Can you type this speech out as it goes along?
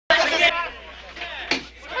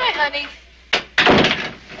honey?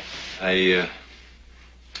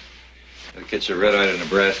 Gotta catch a red eye to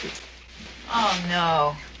Nebraska. Oh,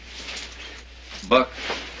 no. Buck,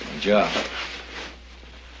 my job.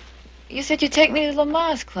 You said you'd take me to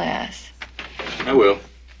Lamar's class. I will.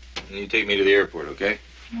 And you take me to the airport, okay?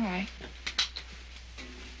 All right.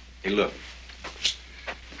 Hey, look.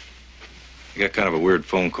 I got kind of a weird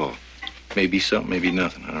phone call. Maybe something, maybe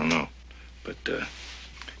nothing. I don't know. But, you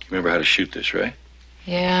remember how to shoot this, right?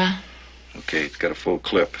 Yeah. Okay, it's got a full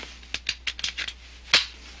clip.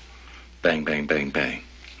 Bang, bang, bang, bang.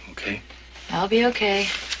 Okay? I'll be okay.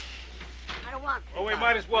 I don't want. Well, we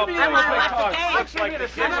might as well. I want to watch the game. Looks like the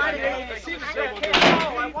kids are getting the season table.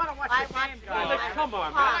 I want to watch the game, guys. Come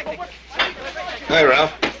on, man. Hi,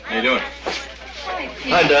 Ralph. How you doing?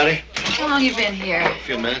 Hi, Dotty. How long you been here? A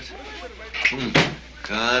few minutes.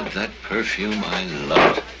 God, that perfume, I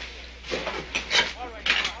love it.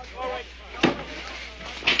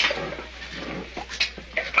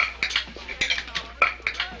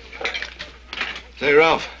 Say,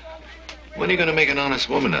 Ralph, when are you going to make an honest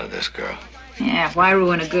woman out of this girl? Yeah, why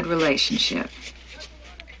ruin a good relationship?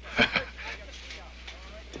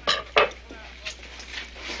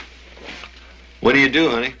 What do you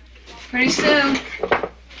do, honey? Pretty soon. It's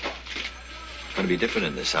going to be different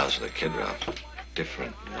in this house with a kid, Ralph.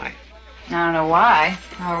 Different life. I don't know why.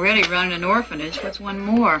 Already running an orphanage. What's one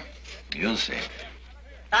more? You'll see.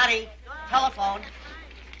 Dotty, telephone.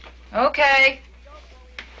 Okay.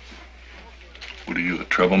 What are you, a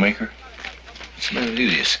troublemaker? What's the matter with you?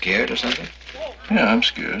 You scared or something? Yeah, I'm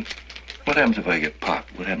scared. What happens if I get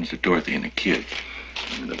popped? What happens to Dorothy and the kid?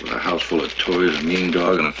 With a house full of toys, a mean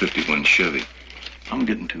dog, and a 51 Chevy. I'm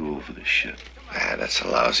getting too old for this shit. Ah, that's a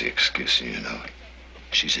lousy excuse, you know.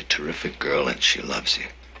 She's a terrific girl, and she loves you.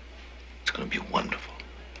 It's going to be wonderful.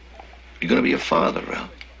 You're going to be a father,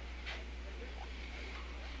 Ralph.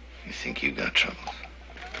 You think you got troubles?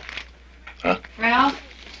 Huh? Ralph,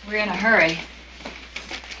 we're in a hurry.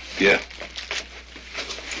 Yeah.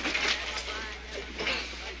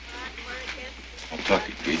 I'll talk to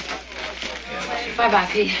you, Pete. Bye-bye,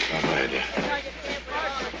 Pete. Bye-bye, dear.